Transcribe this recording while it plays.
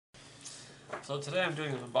So today I'm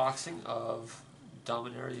doing an unboxing of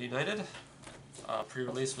Dominaria United.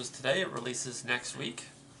 Pre-release was today, it releases next week.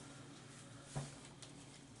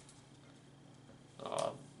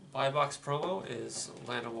 Buy box promo is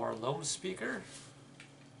Llanowar Lone Speaker.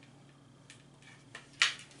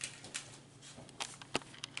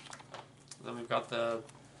 Then we've got the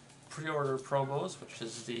pre-order promos, which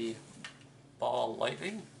is the Ball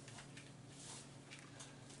Lightning,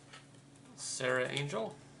 Sarah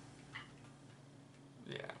Angel.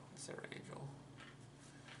 Yeah, Sarah Angel.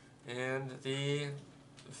 And the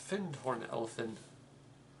Findhorn Elephant.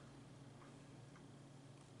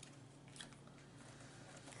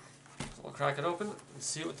 So we'll crack it open and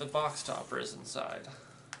see what the box topper is inside.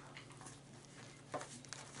 Get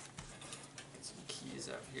some keys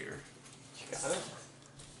out here. You got it?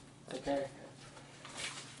 Okay.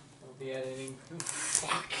 I'll be editing.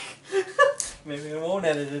 Fuck. Maybe I won't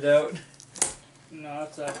edit it out. No,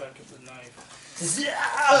 it's that back of the knife.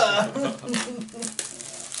 Yeah!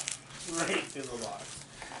 Right through the box.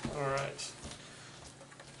 Alright.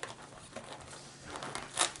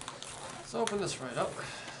 Let's open this right up.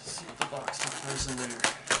 See what the box topper is in there.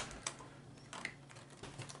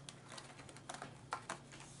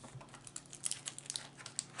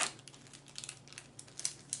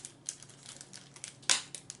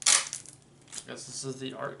 I guess this is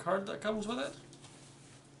the art card that comes with it.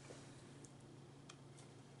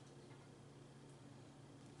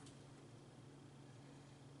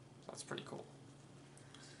 That's pretty cool.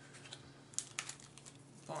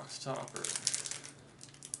 Box topper.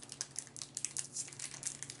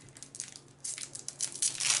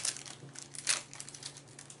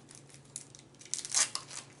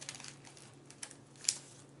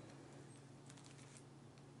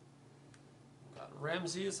 Got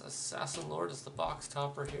Ramses Assassin Lord as the box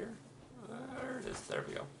topper here. There it is. There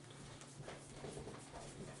we go.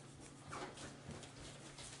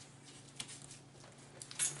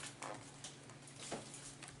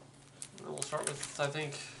 We'll start with, I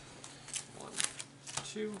think, 1,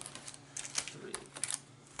 2, 3,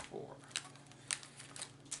 4,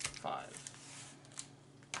 5.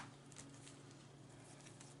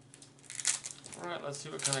 Alright, let's see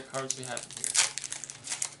what kind of cards we have in here.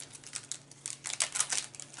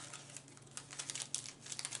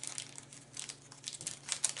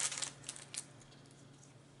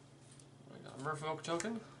 We got a Merfolk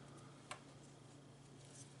token.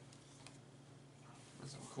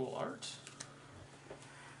 Some cool art.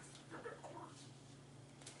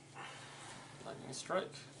 Lightning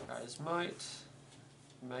Strike, Guy's Might,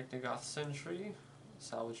 Magicthegathering Sentry,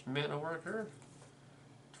 Salvaged Mana Worker,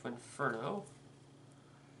 Twinferno,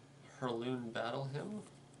 Hurloon Battle Hymn,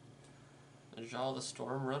 Najal the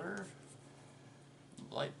Storm Runner,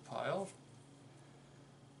 Blight Pile,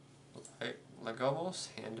 Lagomos,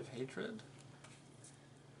 Hand of Hatred,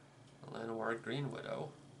 Llanowar Green Widow,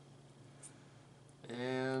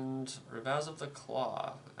 and Ravaz of the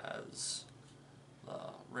Claw as the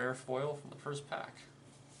rare foil from the first pack.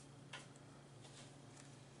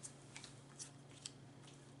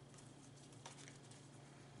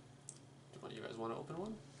 Do you guys want to open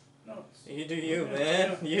one? No. You do you,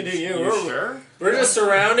 man. You do you. You sure? We're just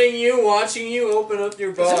surrounding you, watching you open up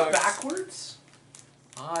your box. Is it backwards?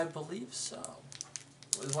 I believe so.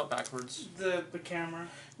 What backwards? The camera.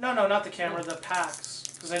 No, not the camera, the packs.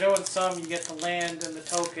 Because I know in some you get the land and the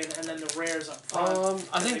token and then the rares up front.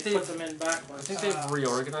 I think they put them in backwards. I think they've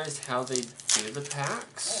reorganized how they do the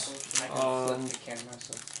packs. I can flip the camera,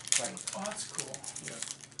 so right. Oh, that's cool. Yeah.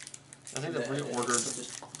 I think they've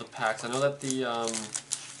reordered the packs. I know that the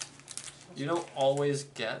you don't always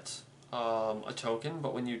get a token,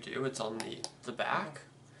 but when you do, it's on the back.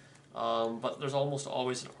 But there's almost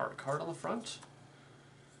always an art card on the front.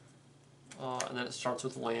 And then it starts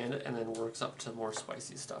with land and then works up to more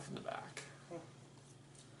spicy stuff in the back.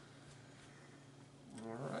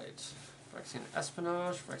 Alright. Phyrexian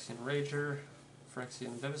Espionage, Phyrexian Rager,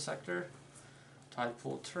 Phyrexian Vivisector,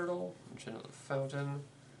 Tidepool Turtle, Enchanted Fountain,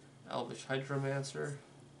 Elvish Hydromancer,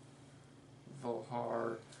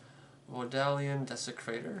 Vohar Vodalian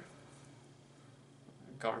Desecrator,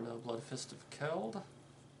 Garna Bloodfist of Keld,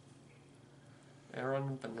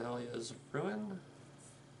 Aaron Benalia's Ruin,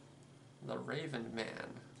 the Raven Man.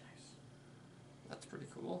 Nice. That's pretty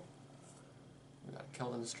cool. We got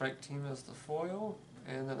Keldon Strike Team as the foil,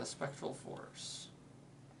 and then a Spectral Force.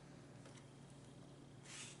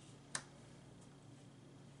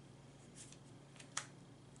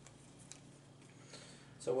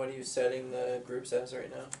 So what are you setting the groups as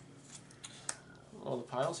right now? All the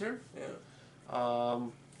piles here? Yeah.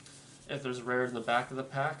 If there's rares in the back of the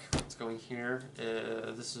pack, it's going here.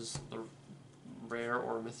 This is the rare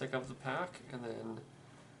or mythic of the pack, and then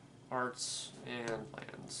arts and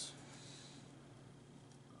lands.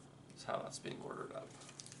 That's how that's being ordered up.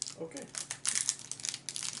 Okay.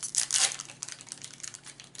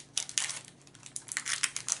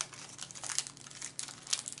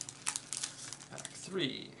 Pack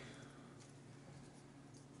 3.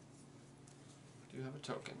 Do have a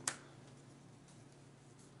token.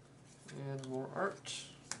 And more art,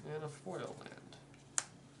 and a foil land.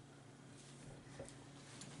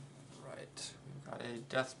 Right, we've got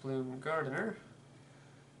a Deathbloom Gardener.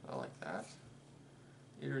 I like that.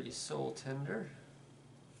 Eerie Soul Tender.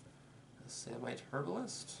 A Samite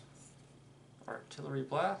Herbalist. Artillery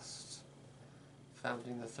Blast.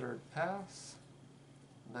 Founding the Third Path.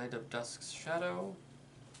 Knight of Dusk's Shadow.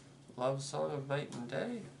 Love Song of Night and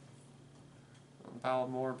Day.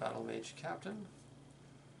 Balmore Battle Mage Captain.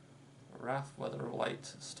 Wrathweather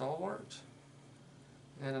Light Stalwart.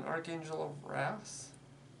 And an Archangel of Wrath.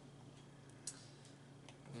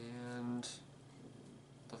 And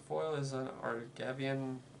the foil is an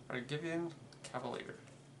Argivian Cavalier.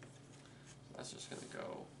 So that's just going to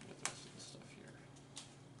go with the rest of the stuff here.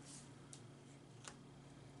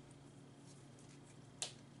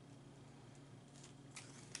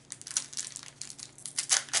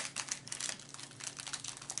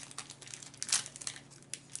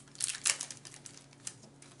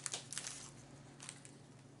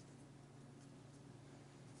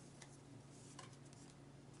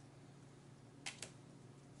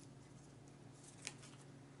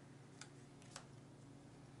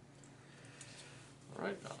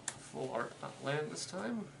 Alright, got a full art land this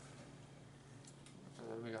time. And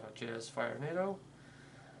then we got a Jazz Fire NATO.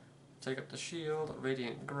 Take up the Shield,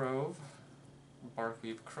 Radiant Grove,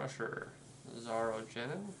 Barkweave Crusher, Zaro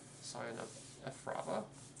Genin, Scion of Ephrava,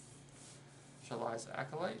 Shalai's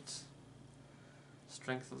Acolyte,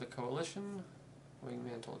 Strength of the Coalition,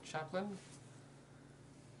 Wingmantle Chaplain,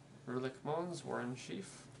 Rulik Mons, Warren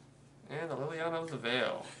Chief, and a Liliana of the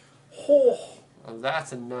Veil. Oh. Oh,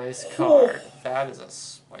 that's a nice card. That is a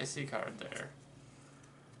spicy card there.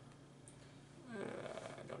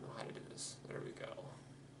 I don't know how to do this. There we go.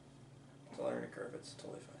 It's a learning curve. It's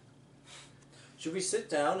totally fine. Should we sit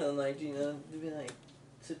down and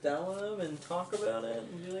sit down with them and talk about it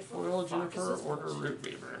and be like, Foil Juniper, Order Root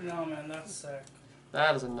Weaver. No, man, that's sick.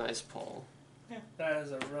 That is a nice pull. Yeah, that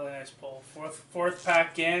is a really nice pull. Fourth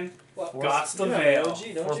pack in. What? Got the You have Veil. an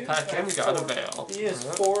OG, don't Fourth you? pack in, got a Veil. He has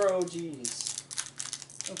 4 OGs.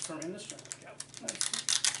 That's from Industry. Yep. Nice.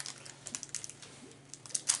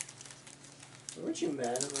 Weren't you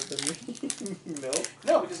mad about the No.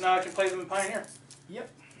 No, because now I can play them in Pioneer. Yep.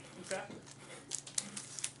 Exactly.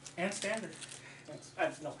 And Standard.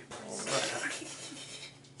 Thanks. No. Alright.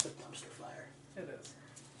 It's a dumpster fire. It is.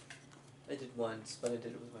 I did once, but I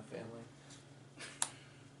did it with my family.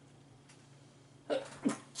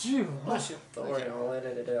 Bless you. Don't worry, I'll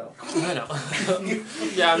edit it out. I know.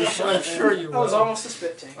 Yeah, I'm sure you will. That was almost a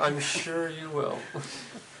spit take. I'm sure you will.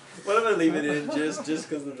 What if I leave it in just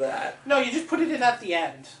because of that? No, you just put it in at the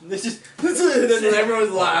end. This is and then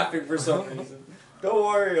everyone's laughing for some reason. Don't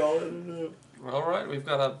worry, I'll edit it out. Alright, we've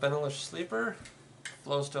got a Benelish Sleeper,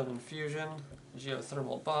 Flowstone Infusion,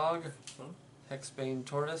 Geothermal Bog, Hexbane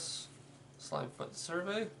Tortoise, Slimefoot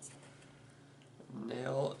Survey,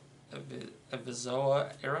 Nail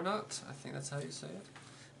Evizoa Aeronaut, I think that's how you say it,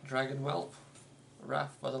 Dragon Whelp,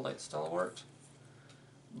 Wrath Weatherlight Stalwart,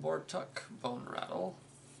 Boardtuck Bone Rattle,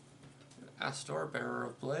 Astor Bearer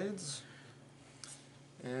of Blades,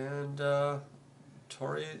 and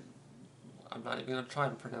Tori, I'm not even going to try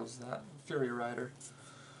and pronounce that, Fury Rider.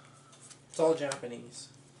 It's all Japanese.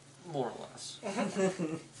 More or less.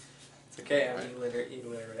 It's okay, I'm illiterate.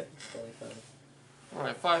 It's totally fine.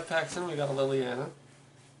 Alright, 5 packs in, we got a Liliana.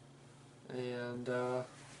 And,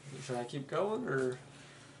 should I keep going, or?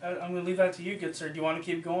 I'm going to leave that to you, good sir. Do you want to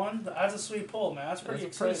keep going? That's a sweet pull, man. That's pretty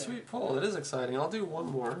exciting. It's a pretty sweet pull. It is exciting. I'll do one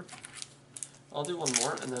more. And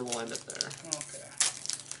then we'll end it there. Okay.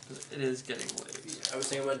 Because it is getting late. I was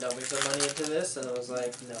thinking about dumping some money into this, and I was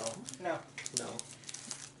like, no. No.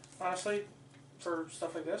 Honestly, for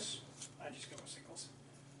stuff like this, I just go with singles.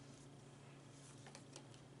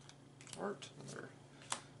 Art. Another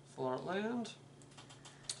full art land.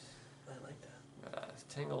 I like that. Got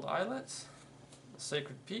Tangled Islets.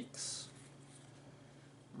 Sacred Peaks.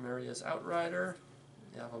 Maria's Outrider.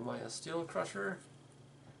 Yavamaya Steel Crusher.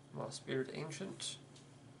 Mossbeard Ancient.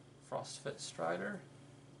 Frostfit Strider.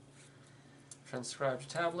 Transcribed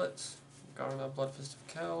Tablet. Garna Bloodfist of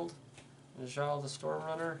Keld. Najal the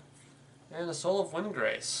Stormrunner. And a Soul of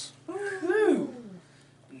Windgrace. Woo!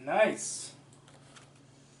 Nice.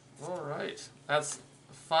 Alright. That's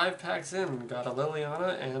 5 packs in, got a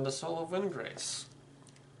Liliana and a Soul of Windgrace.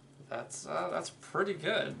 That's pretty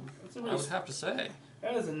good. I would have to say.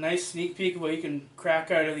 That is a nice sneak peek of what you can crack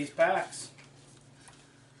out of these packs.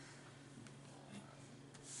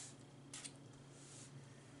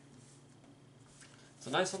 It's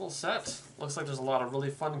a nice little set. Looks like there's a lot of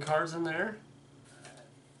really fun cards in there.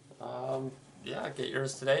 Yeah, get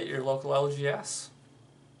yours today at your local LGS.